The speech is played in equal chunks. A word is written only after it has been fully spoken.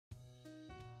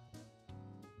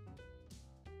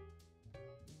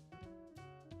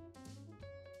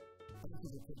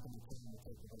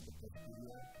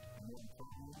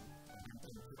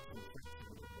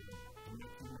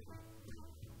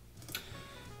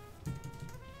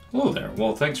Hello there.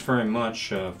 Well, thanks very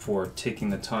much for taking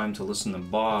the time to listen to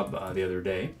Bob the other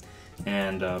day,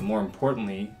 and more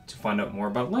importantly, to find out more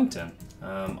about LinkedIn.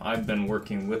 I've been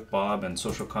working with Bob and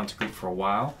Social Content Group for a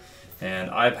while, and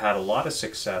I've had a lot of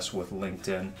success with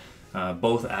LinkedIn,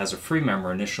 both as a free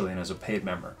member initially and as a paid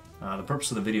member. The purpose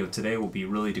of the video today will be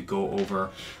really to go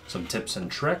over some tips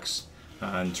and tricks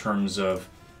in terms of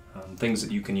things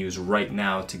that you can use right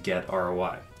now to get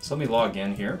ROI. So let me log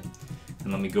in here.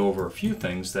 And let me go over a few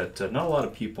things that not a lot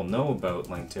of people know about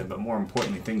LinkedIn, but more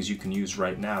importantly, things you can use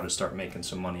right now to start making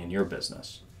some money in your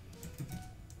business.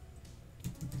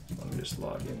 Let me just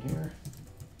log in here.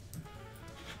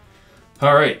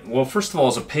 All right, well, first of all,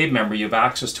 as a paid member, you have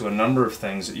access to a number of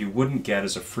things that you wouldn't get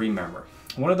as a free member.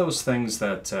 One of those things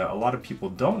that a lot of people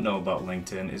don't know about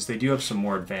LinkedIn is they do have some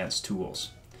more advanced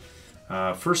tools.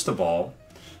 First of all,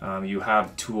 you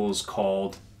have tools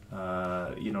called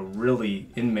really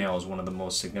InMail is one of the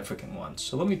most significant ones.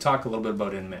 So let me talk a little bit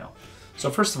about InMail. So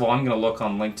first of all, I'm going to look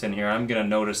on LinkedIn here. I'm going to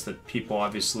notice that people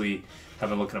obviously have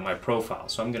been looking at my profile.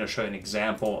 So I'm going to show you an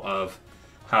example of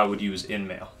how I would use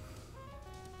InMail.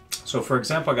 So for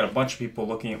example, I got a bunch of people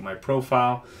looking at my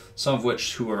profile, some of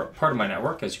which who are part of my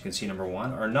network, as you can see, number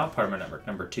one, are not part of my network,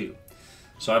 number two.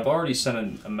 So I've already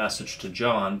sent a message to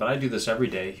John, but I do this every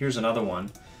day. Here's another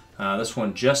one. This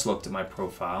one just looked at my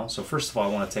profile. So first of all,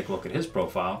 I want to take a look at his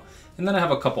profile. And then I have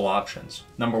a couple options.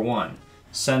 Number one,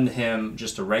 send him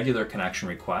just a regular connection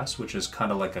request, which is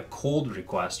kind of like a cold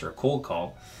request or a cold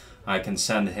call. I can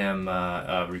send him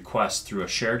a request through a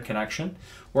shared connection,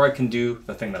 or I can do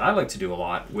the thing that I like to do a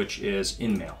lot, which is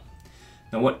InMail.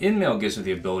 Now what InMail gives me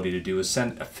the ability to do is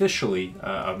send officially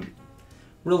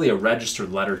really a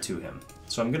registered letter to him.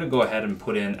 So I'm going to go ahead and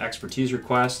put in expertise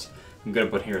request. I'm going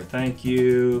to put here, thank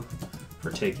you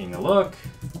for taking a look.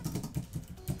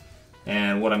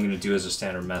 And what I'm going to do is a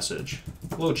standard message.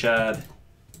 Hello, Chad.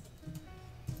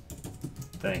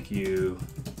 Thank you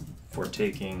for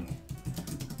taking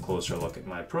a closer look at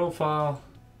my profile.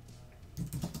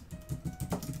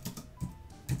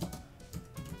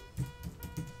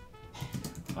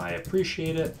 I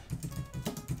appreciate it.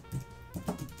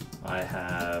 I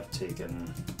have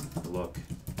taken a look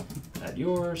at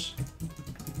yours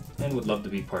and would love to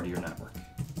be part of your network.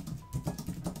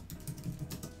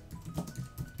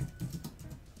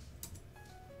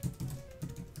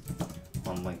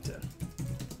 On LinkedIn.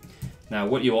 Now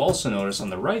what you'll also notice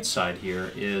on the right side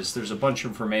here is there's a bunch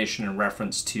of information in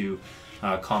reference to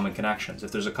common connections.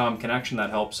 If there's a common connection,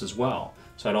 that helps as well.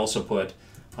 So I'd also put,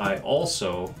 I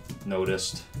also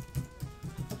noticed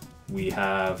we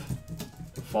have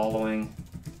the following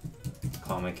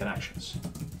common connections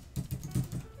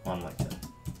on LinkedIn.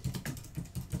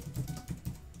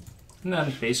 And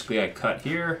then basically I cut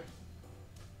here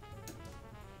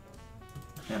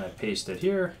and I paste it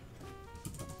here.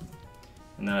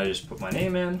 And then I just put my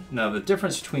name in. Now the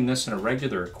difference between this and a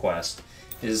regular request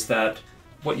is that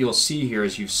what you'll see here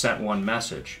is you've sent one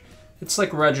message. It's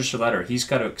like a registered letter. He's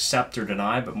got to accept or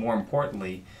deny, but more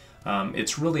importantly,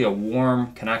 it's really a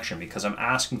warm connection because I'm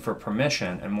asking for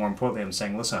permission, and more importantly, I'm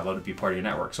saying, listen, I'd love to be part of your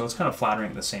network. So it's kind of flattering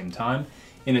at the same time.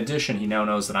 In addition, he now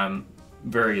knows that I'm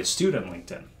very astute on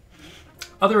LinkedIn.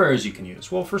 Other areas you can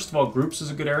use. Well, first of all, groups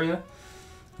is a good area.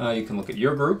 You can look at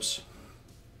your groups.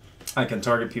 I can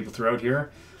target people throughout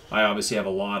here. I obviously have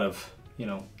a lot of,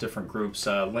 different groups.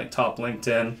 Top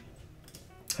LinkedIn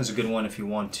is a good one if you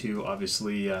want to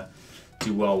obviously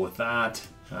do well with that.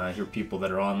 Here are people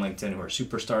that are on LinkedIn who are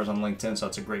superstars on LinkedIn, so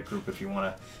that's a great group if you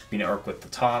want to be networked with the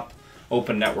top.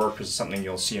 Open network is something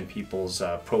you'll see in people's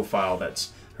profile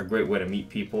that's a great way to meet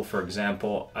people. For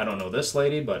example, I don't know this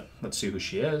lady, but let's see who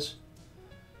she is.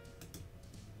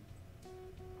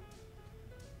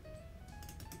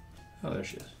 Oh, there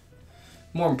she is.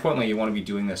 More importantly, you want to be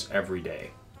doing this every day.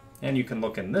 And you can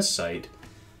look in this site.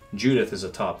 Judith is a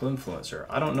top influencer.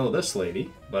 I don't know this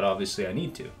lady, but obviously I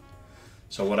need to.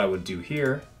 So what I would do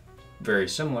here, very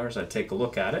similar, is I'd take a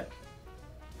look at it.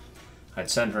 I'd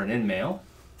send her an InMail.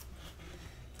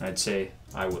 I'd say,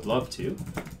 I would love to.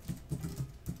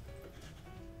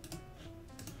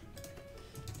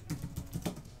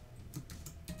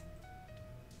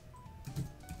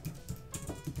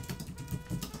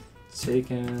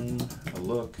 Taken a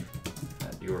look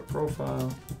at your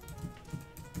profile,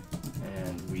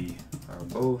 and we are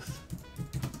both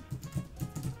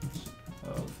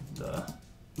of the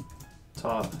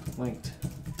top linked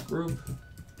group,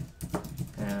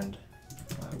 and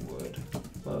I would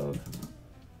love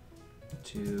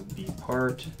to be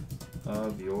part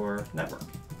of your network.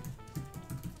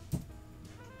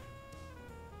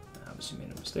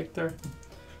 mistake there.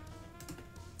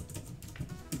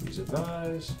 Please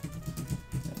advise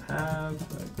and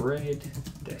have a great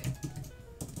day.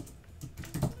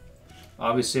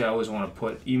 Obviously, I always want to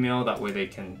put email, that way they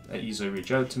can easily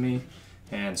reach out to me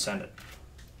and send it.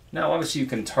 Now, obviously, you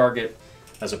can target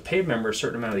as a paid member a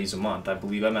certain amount of these a month. I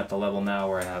believe I'm at the level now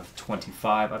where I have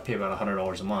 25. I pay about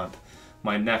 $100 a month.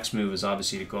 My next move is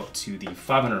obviously to go up to the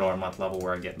 $500 a month level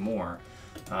where I get more.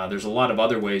 There's a lot of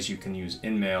other ways you can use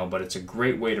InMail, but it's a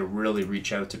great way to really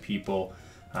reach out to people,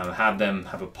 have them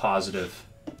have a positive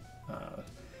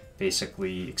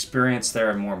basically experience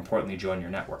there, and more importantly, join your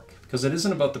network. Because it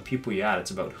isn't about the people you add, it's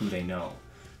about who they know.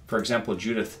 For example,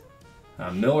 Judith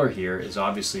Miller here is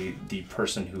obviously the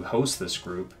person who hosts this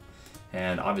group,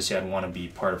 and obviously I'd want to be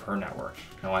part of her network.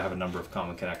 Now I have a number of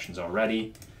common connections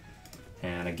already,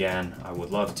 and again, I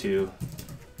would love to.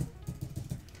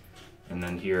 And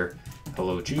then here,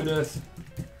 hello Judith,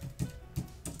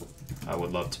 I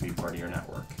would love to be part of your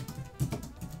network.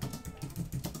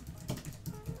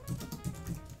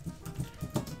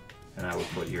 And I would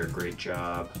put here, great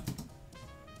job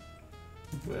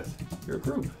with your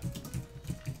group.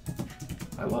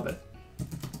 I love it.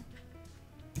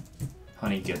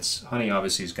 Honey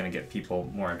obviously is going to get people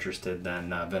more interested than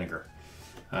vinegar.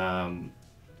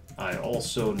 I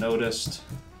also noticed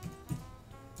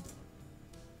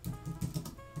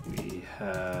we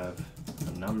have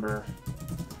a number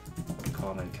of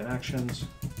common connections,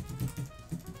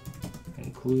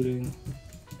 including,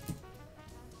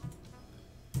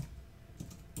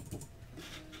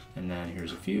 and then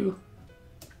here's a few.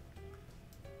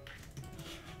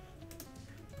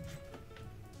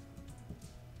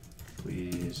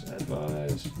 Please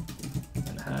advise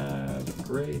and have a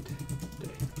great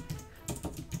day.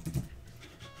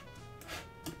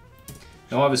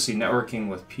 Now obviously networking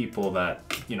with people that,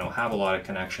 you know, have a lot of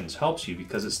connections helps you,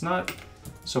 because it's not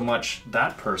so much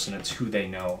that person, it's who they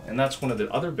know. And that's one of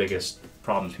the other biggest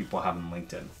problems people have in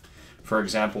LinkedIn. For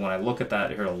example, when I look at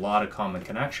that, here are a lot of common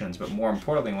connections, but more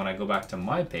importantly, when I go back to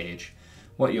my page,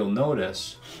 what you'll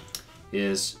notice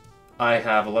is I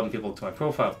have 11 people to my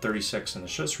profile, 36 in the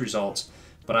search results,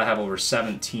 but I have over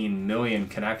 17 million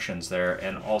connections there,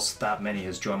 and also that many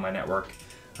has joined my network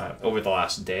over the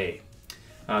last day.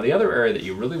 The other area that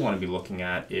you really want to be looking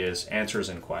at is answers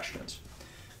and questions.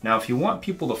 Now, if you want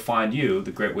people to find you,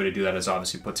 the great way to do that is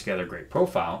obviously put together a great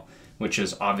profile, which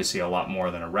is obviously a lot more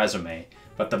than a resume.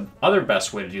 But the other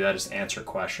best way to do that is to answer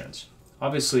questions.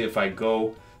 Obviously, if I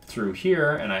go through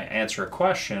here and I answer a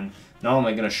question, not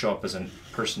only am I going to show up as a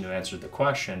person who answered the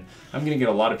question, I'm going to get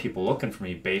a lot of people looking for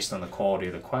me based on the quality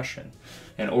of the question.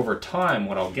 And over time,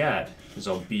 what I'll get is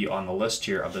I'll be on the list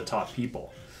here of the top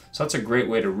people. So that's a great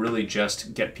way to really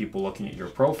just get people looking at your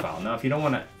profile. Now, if you don't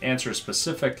want to answer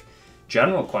specific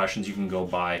general questions, you can go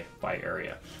by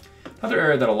area. Another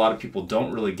area that a lot of people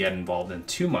don't really get involved in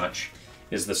too much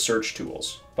is the search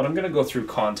tools. But I'm going to go through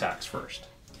contacts first.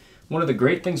 One of the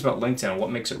great things about LinkedIn, what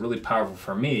makes it really powerful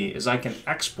for me, is I can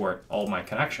export all my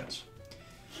connections.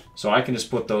 So I can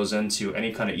just put those into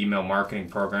any kind of email marketing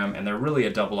program, and they're really a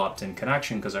double opt-in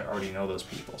connection because I already know those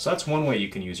people. So that's one way you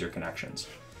can use your connections.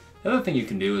 The other thing you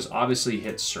can do is obviously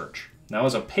hit search. Now,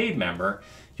 as a paid member,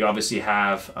 you obviously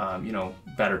have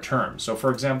better terms. So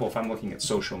for example, if I'm looking at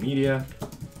social media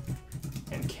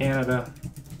in Canada,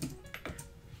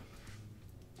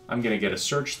 I'm going to get a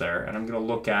search there, and I'm going to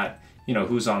look at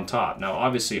who's on top. Now,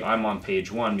 obviously, I'm on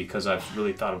page 1 because I've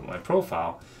really thought about my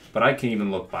profile, but I can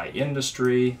even look by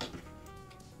industry.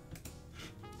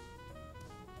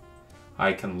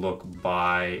 I can look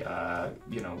by,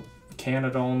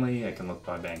 Canada only. I can look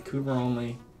by Vancouver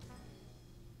only.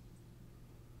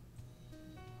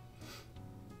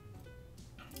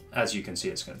 As you can see,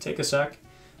 it's going to take a sec.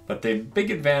 But the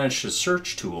big advantage to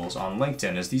search tools on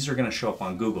LinkedIn is these are going to show up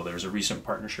on Google. There's a recent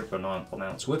partnership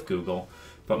announced with Google.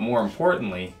 But more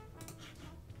importantly,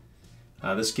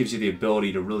 this gives you the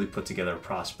ability to really put together a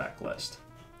prospect list.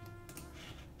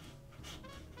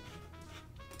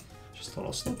 Just a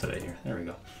little slow today here. There we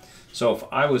go. So if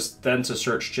I was then to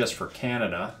search just for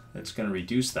Canada, it's going to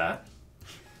reduce that.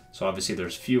 So obviously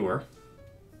there's fewer.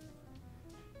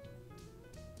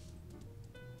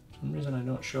 For some reason I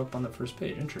don't show up on the first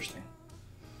page. Interesting.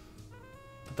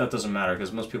 But that doesn't matter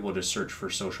because most people just search for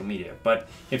social media. But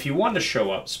if you want to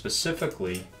show up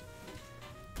specifically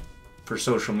for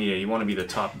social media, you want to be the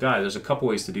top guy, there's a couple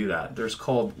ways to do that. There's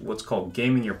what's called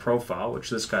gaming your profile, which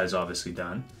this guy's obviously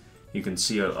done. You can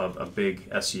see a big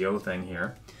SEO thing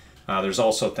here. There's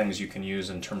also things you can use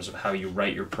in terms of how you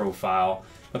write your profile.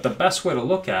 But the best way to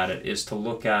look at it is to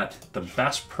look at the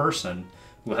best person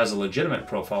who has a legitimate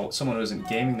profile, someone who isn't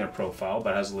gaming their profile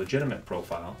but has a legitimate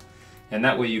profile. And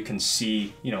that way you can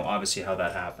see, obviously how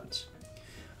that happens.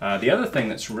 The other thing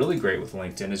that's really great with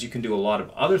LinkedIn is you can do a lot of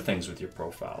other things with your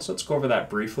profile. So let's go over that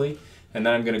briefly, and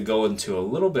then I'm going to go into a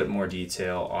little bit more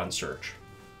detail on search.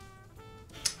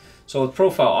 So with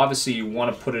profile, obviously you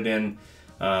want to put it in,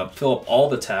 fill up all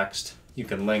the text. You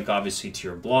can link obviously to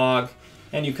your blog,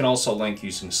 and you can also link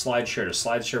using SlideShare to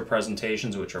SlideShare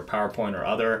presentations, which are PowerPoint or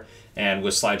other. And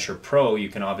with SlideShare Pro, you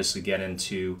can obviously get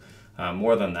into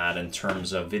more than that in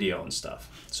terms of video and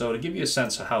stuff. So to give you a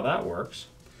sense of how that works,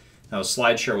 now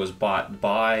SlideShare was bought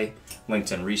by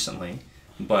LinkedIn recently,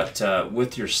 but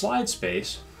with your slide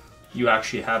space, you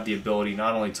actually have the ability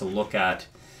not only to look at,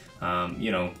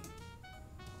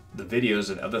 the videos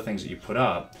and other things that you put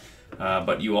up,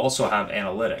 but you also have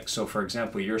analytics. So for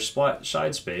example, your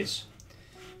slide space,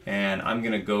 and I'm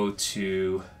going to go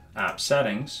to app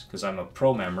settings because I'm a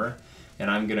Pro member, and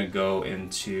I'm going to go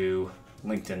into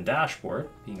LinkedIn dashboard,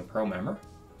 being a Pro member,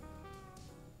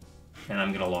 and I'm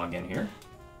going to log in here.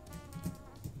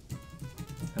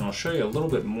 And I'll show you a little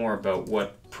bit more about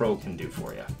what Pro can do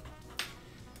for you.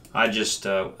 I just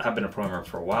have been a Pro member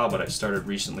for a while, but I've started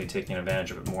recently taking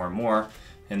advantage of it more and more.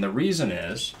 And the reason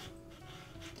is,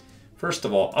 first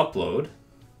of all, upload.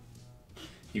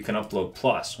 You can upload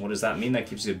plus. What does that mean? That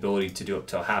gives you the ability to do up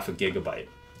to 0.5 GB.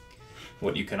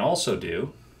 What you can also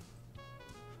do,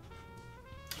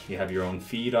 you have your own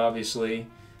feed, obviously.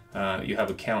 You have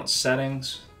account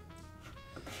settings.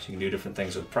 So you can do different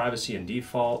things with privacy and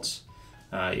defaults.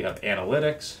 You have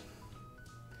analytics.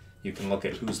 You can look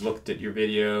at who's looked at your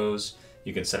videos.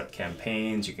 You can set up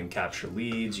campaigns. You can capture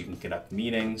leads. You can conduct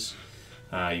meetings.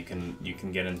 You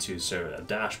can get into a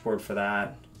dashboard for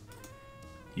that.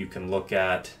 You can look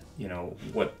at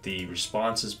what the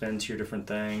response has been to your different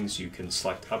things. You can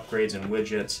select upgrades and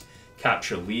widgets.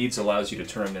 Capture leads allows you to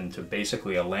turn them into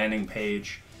basically a landing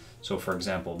page. So for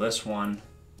example, this one,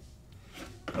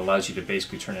 it allows you to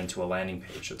basically turn it into a landing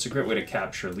page. So it's a great way to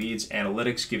capture leads.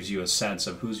 Analytics gives you a sense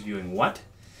of who's viewing what,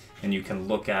 and you can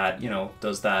look at,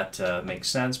 does that make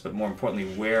sense? But more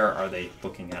importantly, where are they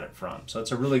looking at it from? So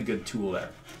it's a really good tool there.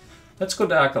 Let's go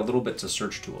back a little bit to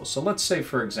search tools. So let's say,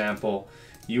 for example,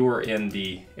 you were in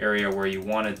the area where you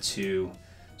wanted to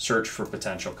search for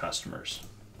potential customers.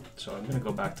 So I'm going to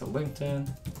go back to LinkedIn.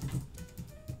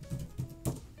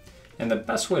 And the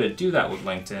best way to do that with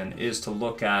LinkedIn is to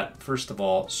look at, first of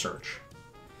all, search.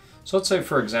 So let's say,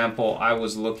 for example, I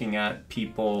was looking at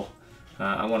people.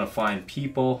 I want to find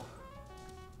people.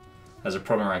 As a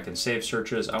program, I can save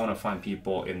searches. I want to find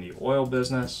people in the oil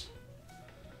business.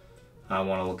 I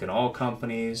want to look at all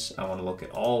companies. I want to look at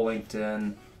all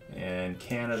LinkedIn in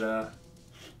Canada.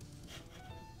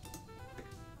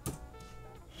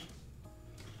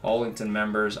 All LinkedIn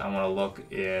members. I want to look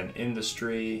in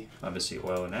industry, obviously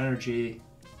oil and energy.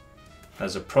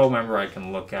 As a Pro member, I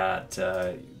can look at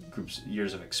groups,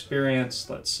 years of experience,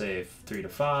 let's say 3 to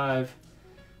 5.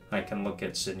 I can look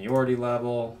at seniority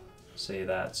level, say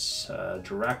that's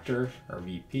director or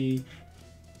VP.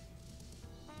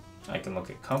 I can look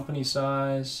at company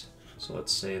size, so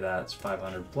let's say that's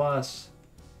 500 plus.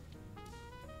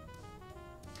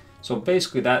 So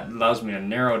basically that allows me to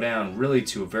narrow down really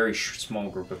to a very small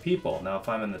group of people. Now if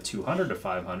I'm in the 200 to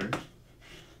 500,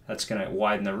 that's going to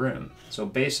widen the room. So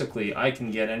basically I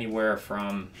can get anywhere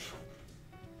from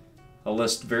a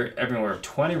list everywhere of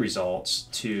 20 results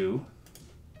to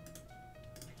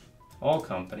all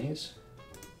companies.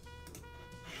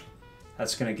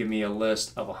 That's going to give me a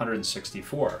list of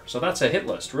 164. So that's a hit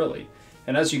list, really.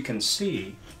 And as you can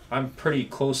see, I'm pretty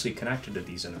closely connected to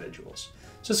these individuals.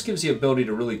 So this gives you the ability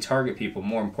to really target people,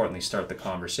 more importantly, start the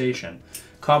conversation.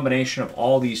 Combination of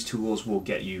all these tools will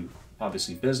get you,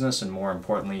 obviously, business, and more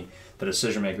importantly, the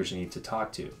decision makers you need to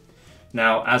talk to.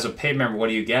 Now, as a paid member, what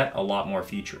do you get? A lot more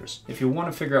features. If you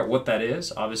want to figure out what that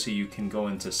is, obviously you can go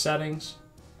into settings.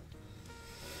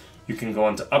 You can go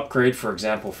into upgrade, for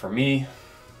example, for me.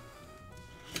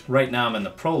 Right now I'm in the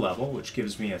Pro level, which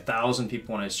gives me 1,000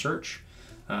 people when I search.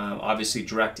 Obviously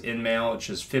direct InMail, which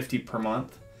is 50 per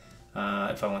month.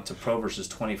 If I went to Pro versus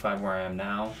 25 where I am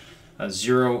now.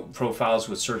 0 profiles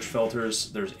with search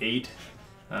filters, there's 8.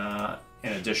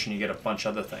 In addition, you get a bunch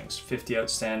of other things. 50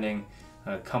 outstanding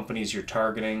companies you're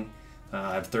targeting.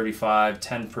 I have 35,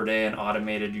 10 per day in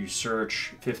automated you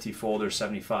search, 50 folders,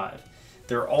 75.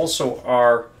 There also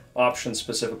are options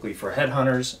specifically for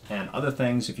headhunters and other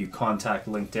things. If you contact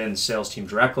LinkedIn sales team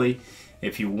directly,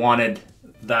 if you wanted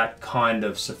that kind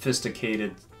of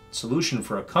sophisticated solution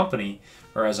for a company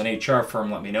or as an HR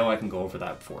firm, let me know. I can go over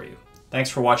that for you. Thanks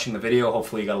for watching the video.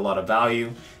 Hopefully you got a lot of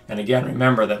value. And again,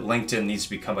 remember that LinkedIn needs to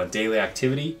become a daily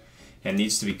activity and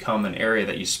needs to become an area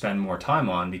that you spend more time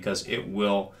on because it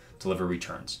will deliver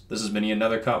returns. This has been Ian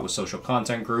Nethercutt with Social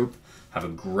Content Group. Have a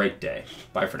great day.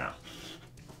 Bye for now.